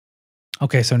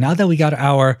Okay, so now that we got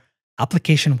our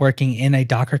application working in a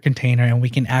Docker container and we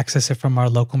can access it from our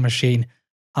local machine,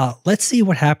 let's see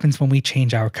what happens when we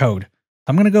change our code.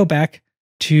 I'm going to go back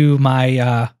to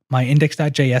my my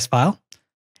index.js file,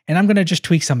 and I'm going to just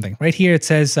tweak something. Right here it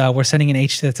says we're sending an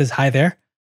H that says hi there.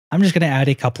 I'm just going to add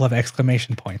a couple of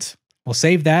exclamation points. We'll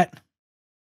save that.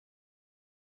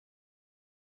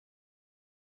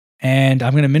 And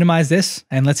I'm going to minimize this,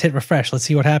 and let's hit refresh. Let's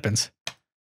see what happens.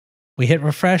 We hit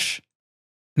refresh.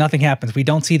 Nothing happens. We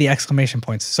don't see the exclamation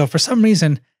points. So for some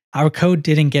reason, our code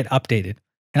didn't get updated.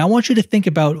 And I want you to think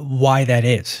about why that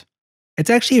is. It's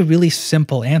actually a really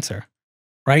simple answer,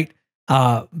 right?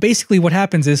 Basically what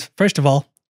happens is, first of all,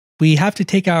 we have to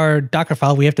take our Docker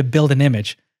file, we have to build an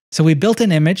image. So we built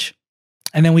an image,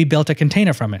 and then we built a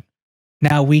container from it.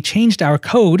 Now we changed our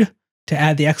code to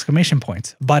add the exclamation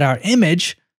points, but our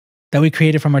image that we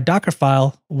created from our Docker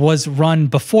file was run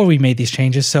before we made these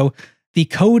changes. So the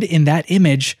code in that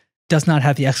image does not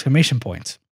have the exclamation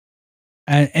points.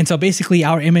 And so basically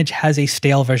our image has a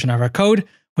stale version of our code,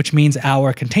 which means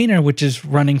our container, which is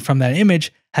running from that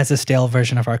image, has a stale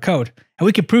version of our code. And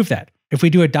we can prove that. If we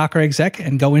do a Docker exec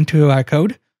and go into our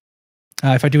code,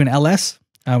 if I do an ls,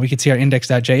 we can see our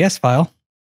index.js file,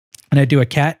 and I do a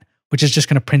cat, which is just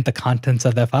going to print the contents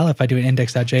of that file. If I do an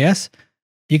index.js,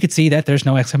 you could see that there's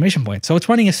no exclamation point. So it's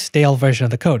running a stale version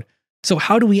of the code. So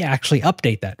how do we actually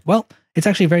update that? Well, it's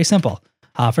actually very simple.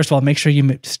 First of all, make sure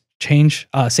you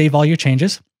save all your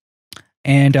changes.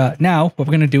 And now what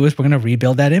we're going to do is we're going to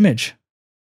rebuild that image.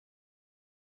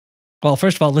 Well,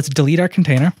 first of all, let's delete our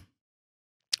container.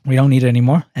 We don't need it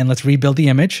anymore. And let's rebuild the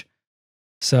image.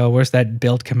 So where's that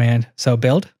build command? So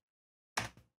build.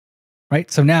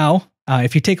 Right. So now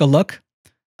if you take a look,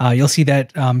 you'll see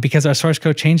that because our source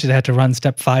code changed, it had to run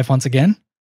step 5 once again.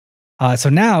 So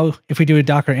now if we do a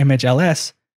Docker image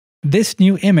ls, this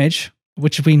new image,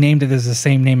 which we named it as the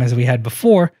same name as we had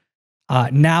before,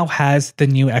 now has the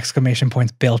new exclamation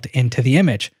points built into the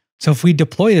image. So if we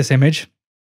deploy this image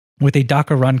with a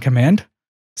Docker run command,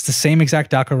 it's the same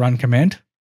exact Docker run command,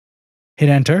 hit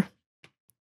enter.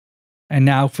 And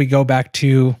now if we go back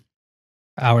to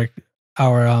our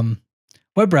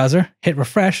web browser, hit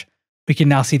refresh, we can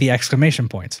now see the exclamation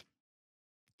points.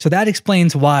 So that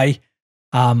explains why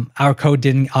our code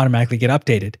didn't automatically get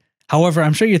updated. However,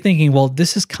 I'm sure you're thinking, well,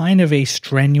 this is kind of a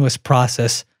strenuous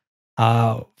process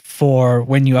for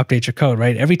when you update your code,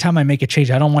 right? Every time I make a change,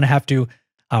 I don't want to have to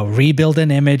rebuild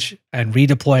an image and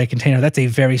redeploy a container. That's a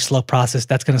very slow process.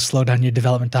 That's going to slow down your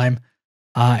development time.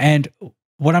 And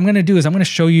what I'm going to do is I'm going to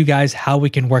show you guys how we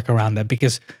can work around that,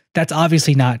 because that's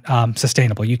obviously not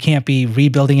sustainable. You can't be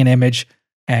rebuilding an image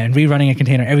and rerunning a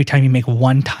container every time you make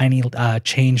one tiny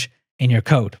change in your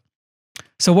code.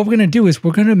 So what we're going to do is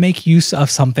we're going to make use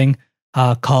of something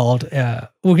called, we're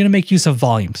going to make use of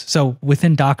volumes. So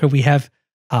within Docker, we have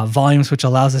volumes, which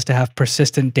allows us to have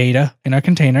persistent data in our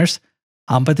containers.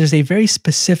 But there's a very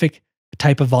specific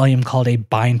type of volume called a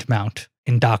bind mount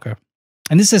in Docker.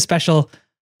 And this is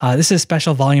a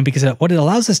special volume because what it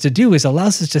allows us to do is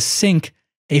allows us to sync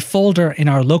a folder in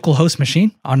our local host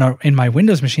machine, in my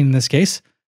Windows machine in this case.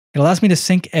 It allows me to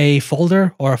sync a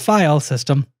folder or a file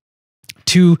system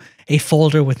to a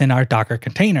folder within our Docker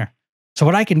container. So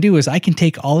what I can do is I can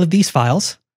take all of these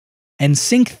files and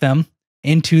sync them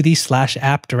into the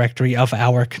 /app directory of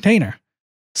our container,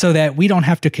 so that we don't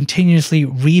have to continuously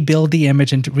rebuild the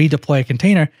image and to redeploy a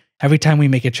container. Every time we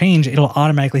make a change, it'll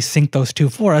automatically sync those two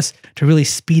for us to really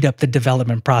speed up the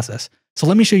development process. So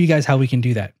let me show you guys how we can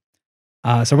do that.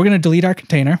 So we're going to delete our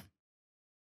container.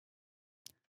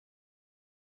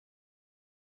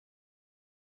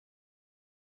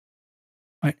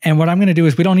 Right, and what I'm going to do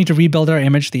is we don't need to rebuild our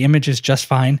image. The image is just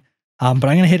fine. But I'm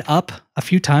going to hit up a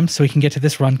few times so we can get to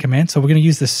this run command. So we're going to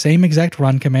use the same exact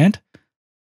run command.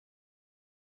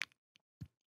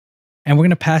 And we're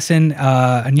going to pass in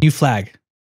a new flag.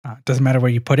 Doesn't matter where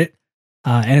you put it.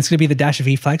 And it's going to be the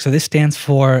 -v flag. So this stands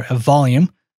for a volume.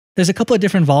 There's a couple of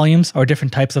different volumes or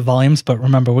different types of volumes, but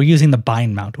remember, we're using the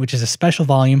bind mount, which is a special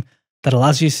volume that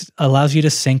allows you to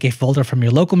sync a folder from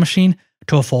your local machine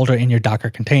to a folder in your Docker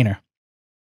container.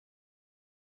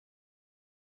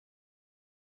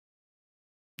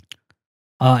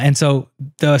 And so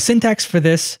the syntax for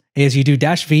this is you do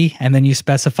 -v and then you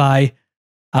specify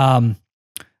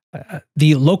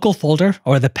the local folder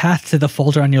or the path to the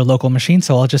folder on your local machine.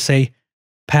 So I'll just say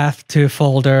path to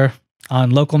folder on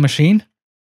local machine,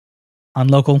 on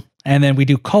local, and then we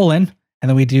do colon, and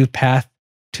then we do path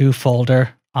to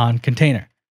folder on container.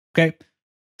 Okay.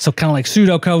 So kind of like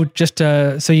pseudocode, just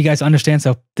so you guys understand.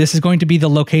 So this is going to be the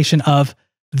location of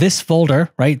this folder,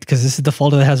 right? Because this is the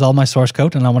folder that has all my source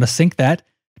code, and I want to sync that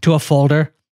to a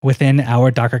folder within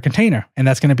our Docker container. And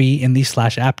that's going to be in the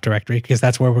 /app directory because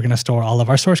that's where we're going to store all of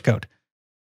our source code.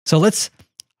 So let's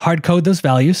hard code those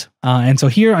values. And so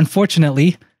here,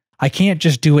 unfortunately, I can't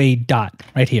just do a dot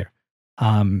right here.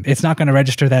 It's not going to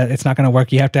register that. It's not going to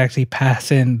work. You have to actually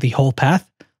pass in the whole path.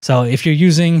 So if you're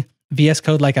using VS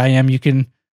Code like I am, you can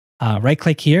right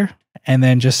click here and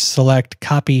then just select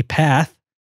copy path.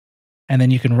 And then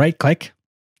you can right click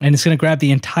and it's going to grab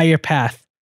the entire path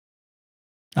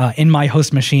in my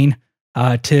host machine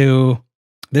to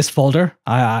this folder.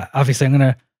 Obviously, I'm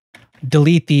going to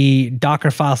delete the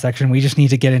Docker file section. We just need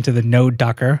to get into the node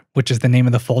Docker, which is the name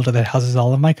of the folder that houses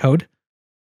all of my code.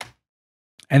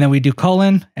 And then we do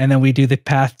colon, and then we do the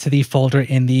path to the folder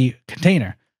in the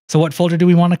container. So what folder do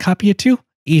we want to copy it to?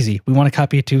 Easy. We want to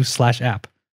copy it to /app.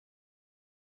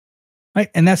 Right,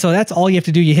 and that's all you have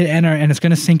to do. You hit enter, and it's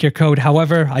going to sync your code.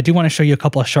 However, I do want to show you a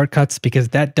couple of shortcuts because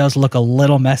that does look a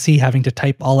little messy having to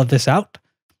type all of this out.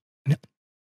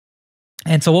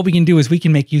 And so what we can do is we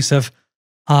can make use of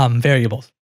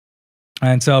variables.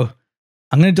 And so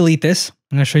I'm going to delete this.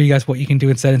 I'm going to show you guys what you can do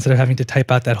instead of having to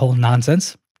type out that whole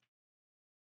nonsense.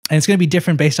 And it's going to be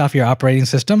different based off your operating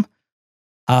system.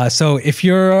 So if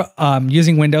you're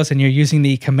using Windows and you're using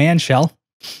the command shell,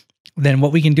 then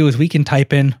what we can do is we can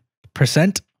type in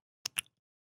 %cd%.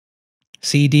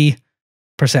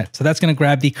 So that's going to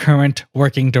grab the current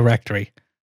working directory.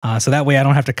 So that way I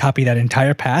don't have to copy that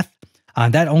entire path.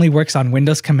 That only works on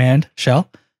Windows command shell.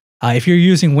 If you're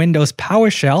using Windows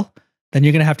PowerShell, then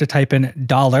you're going to have to type in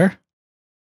 $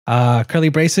 curly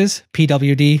braces,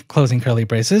 pwd, closing curly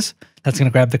braces. That's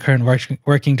going to grab the current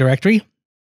working directory.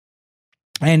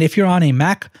 And if you're on a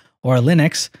Mac or a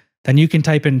Linux, then you can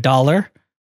type in $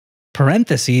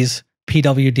 parentheses,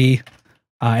 pwd,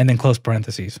 and then close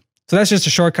parentheses. So that's just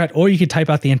a shortcut, or you could type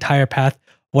out the entire path.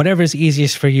 Whatever is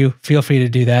easiest for you, feel free to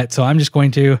do that. So I'm just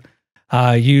going to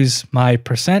use my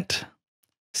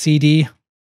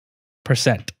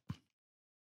 %cd%.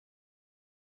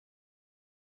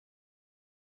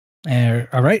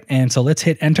 All right, and so let's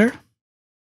hit enter.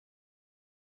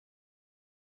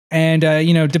 And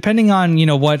depending on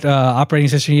what operating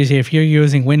system you use, if you're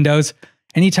using Windows,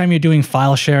 anytime you're doing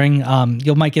file sharing,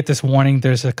 you might get this warning.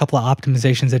 There's a couple of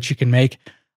optimizations that you can make.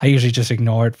 I usually just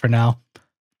ignore it for now.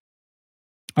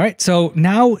 All right, so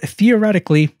now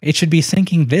theoretically, it should be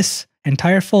syncing this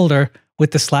entire folder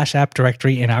with the /app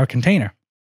directory in our container.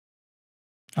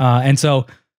 And so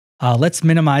let's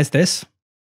minimize this.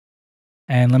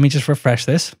 And let me just refresh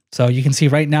this. So you can see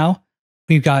right now,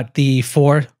 we've got the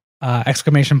 4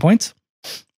 exclamation points.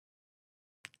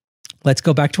 Let's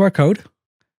go back to our code.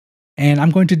 And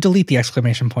I'm going to delete the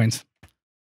exclamation points.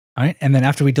 All right, and then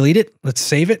after we delete it, let's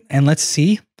save it. And let's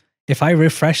see if I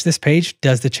refresh this page,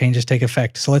 does the changes take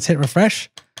effect? So let's hit refresh.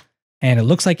 And it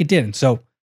looks like it didn't. So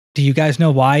do you guys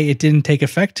know why it didn't take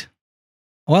effect?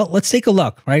 Well, let's take a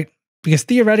look, right? Because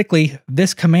theoretically,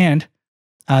 this command,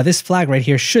 this flag right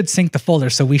here should sync the folder.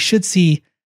 So we should see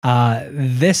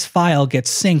this file get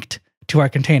synced to our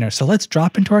container. So let's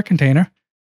drop into our container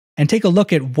and take a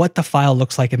look at what the file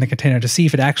looks like in the container to see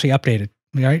if it actually updated,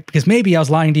 all right? Because maybe I was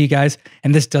lying to you guys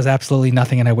and this does absolutely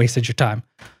nothing and I wasted your time.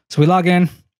 So we log in,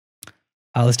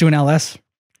 let's do an ls.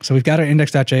 So we've got our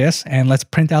index.js and let's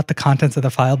print out the contents of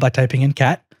the file by typing in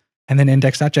cat and then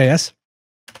index.js.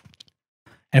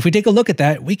 And if we take a look at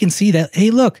that, we can see that,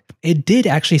 hey, look, it did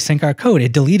actually sync our code.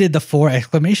 It deleted the 4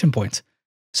 exclamation points.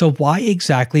 So why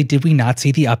exactly did we not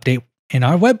see the update in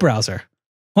our web browser?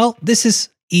 Well, this is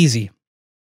easy.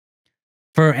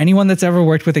 For anyone that's ever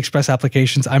worked with Express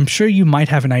applications, I'm sure you might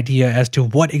have an idea as to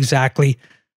what exactly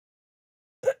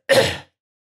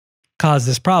caused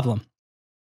this problem.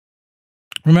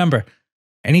 Remember,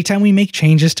 anytime we make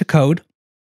changes to code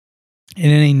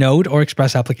in a Node or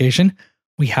Express application,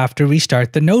 we have to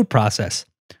restart the node process.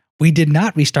 We did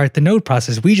not restart the node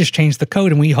process. We just changed the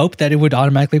code and we hoped that it would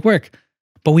automatically work.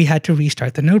 But we had to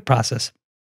restart the node process.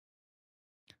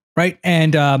 Right?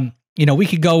 And, we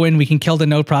could go in, we can kill the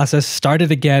node process, start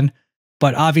it again.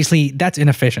 But obviously, that's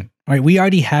inefficient. Right? We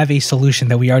already have a solution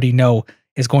that we already know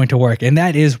is going to work. And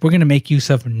that is we're going to make use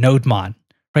of nodemon.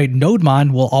 Right?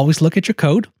 Nodemon will always look at your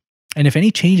code. And if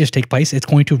any changes take place, it's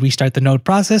going to restart the node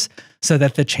process so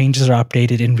that the changes are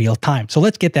updated in real time. So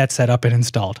let's get that set up and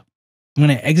installed. I'm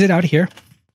going to exit out here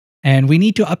and we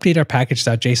need to update our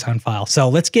package.json file. So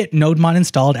let's get nodemon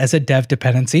installed as a dev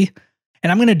dependency.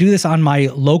 And I'm going to do this on my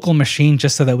local machine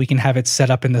just so that we can have it set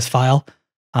up in this file.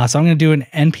 So I'm going to do an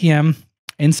npm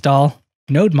install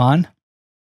nodemon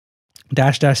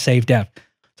 --save dev.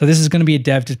 So this is going to be a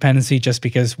dev dependency just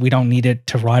because we don't need it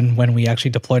to run when we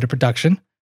actually deploy to production.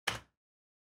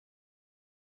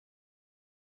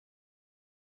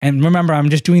 And remember, I'm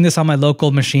just doing this on my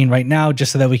local machine right now,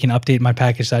 just so that we can update my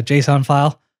package.json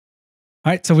file.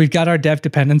 All right, so we've got our dev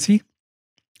dependency.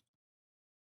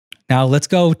 Now let's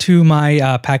go to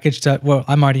my package. Well,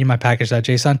 I'm already in my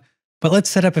package.json, but let's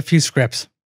set up a few scripts.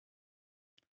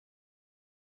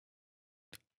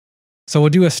 So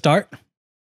we'll do a start,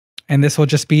 and this will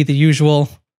just be the usual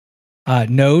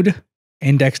node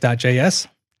index.js.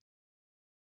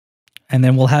 And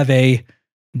then we'll have a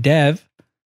dev,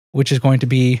 which is going to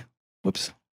be,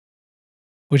 which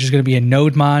is going to be a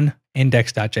nodemon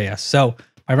index.js. So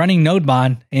by running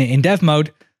nodemon in dev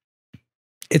mode,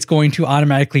 it's going to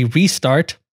automatically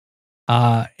restart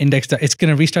it's going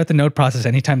to restart the node process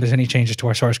anytime there's any changes to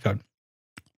our source code.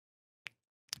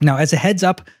 Now, as a heads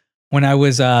up, when I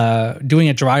was doing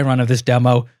a dry run of this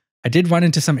demo, I did run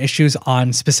into some issues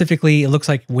on specifically, it looks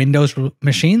like Windows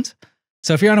machines.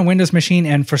 So if you're on a Windows machine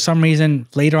and for some reason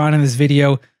later on in this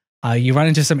video, you run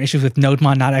into some issues with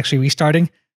nodemon not actually restarting,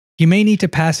 you may need to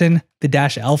pass in the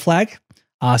 -l flag.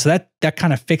 So that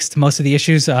kind of fixed most of the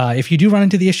issues. If you do run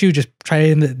into the issue, just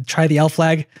try the L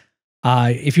flag.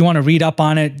 If you want to read up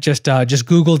on it, just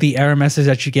Google the error message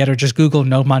that you get, or just Google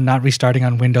nodemon not restarting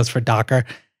on Windows for Docker,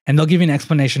 and they'll give you an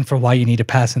explanation for why you need to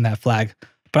pass in that flag.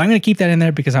 But I'm going to keep that in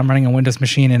there because I'm running a Windows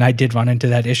machine and I did run into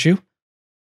that issue.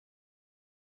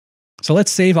 So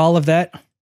let's save all of that,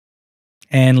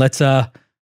 and let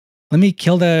me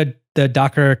kill the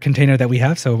Docker container that we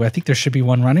have. So I think there should be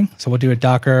one running. So we'll do a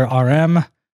docker rm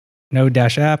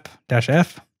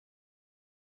node-app-f.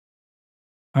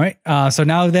 All right. So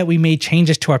now that we made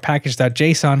changes to our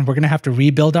package.json, we're going to have to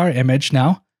rebuild our image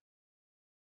now.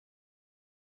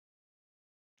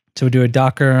 So we'll do a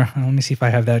docker. Let me see if I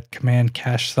have that command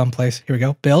cache someplace. Here we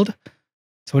go. Build.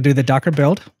 So we'll do the docker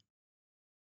build.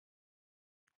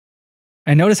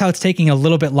 And notice how it's taking a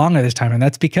little bit longer this time. And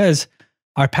that's because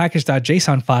our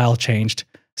package.json file changed.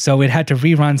 So it had to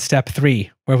rerun step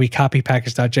 3, where we copy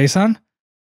package.json,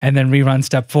 and then rerun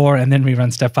step 4, and then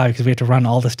rerun step 5, because we have to run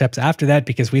all the steps after that,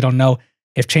 because we don't know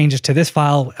if changes to this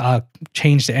file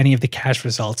changed any of the cache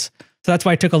results. So that's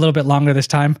why it took a little bit longer this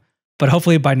time. But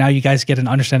hopefully by now you guys get an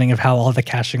understanding of how all the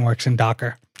caching works in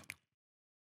Docker.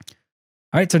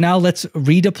 All right, so now let's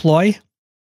redeploy.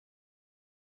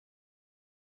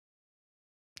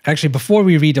 Actually, before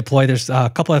we redeploy, there's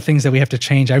a couple of things that we have to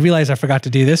change. I realized I forgot to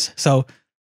do this. So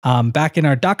back in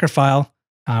our Docker file,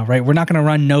 right, we're not going to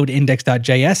run node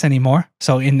index.js anymore.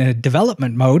 So in the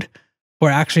development mode, we're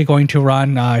actually going to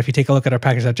run, if you take a look at our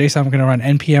package.json, we're going to run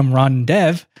npm run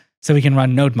dev so we can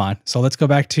run nodemon. So let's go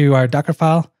back to our Docker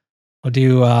file. We'll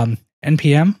do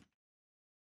npm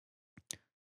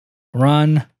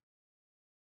run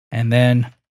and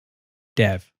then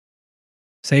dev.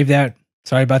 Save that.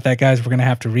 Sorry about that, guys. We're going to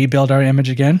have to rebuild our image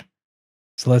again.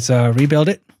 So let's rebuild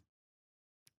it.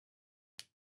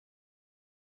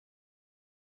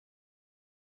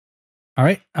 All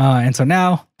right. And so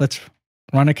now let's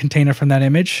run a container from that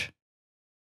image.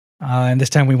 And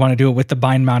this time we want to do it with the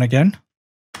bind mount again.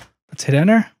 Let's hit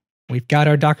enter. We've got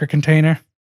our Docker container.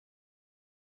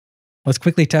 Let's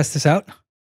quickly test this out.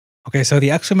 Okay, so the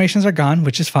exclamations are gone,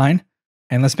 which is fine.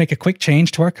 And let's make a quick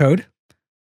change to our code.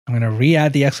 I'm going to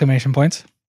re-add the exclamation points.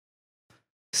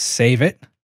 Save it.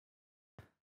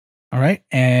 All right.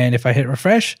 And if I hit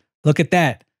refresh, look at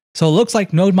that. So it looks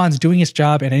like nodemon's doing its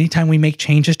job. And anytime we make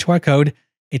changes to our code,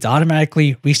 it's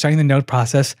automatically restarting the node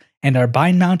process. And our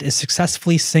bind mount is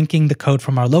successfully syncing the code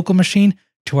from our local machine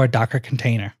to our Docker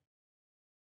container.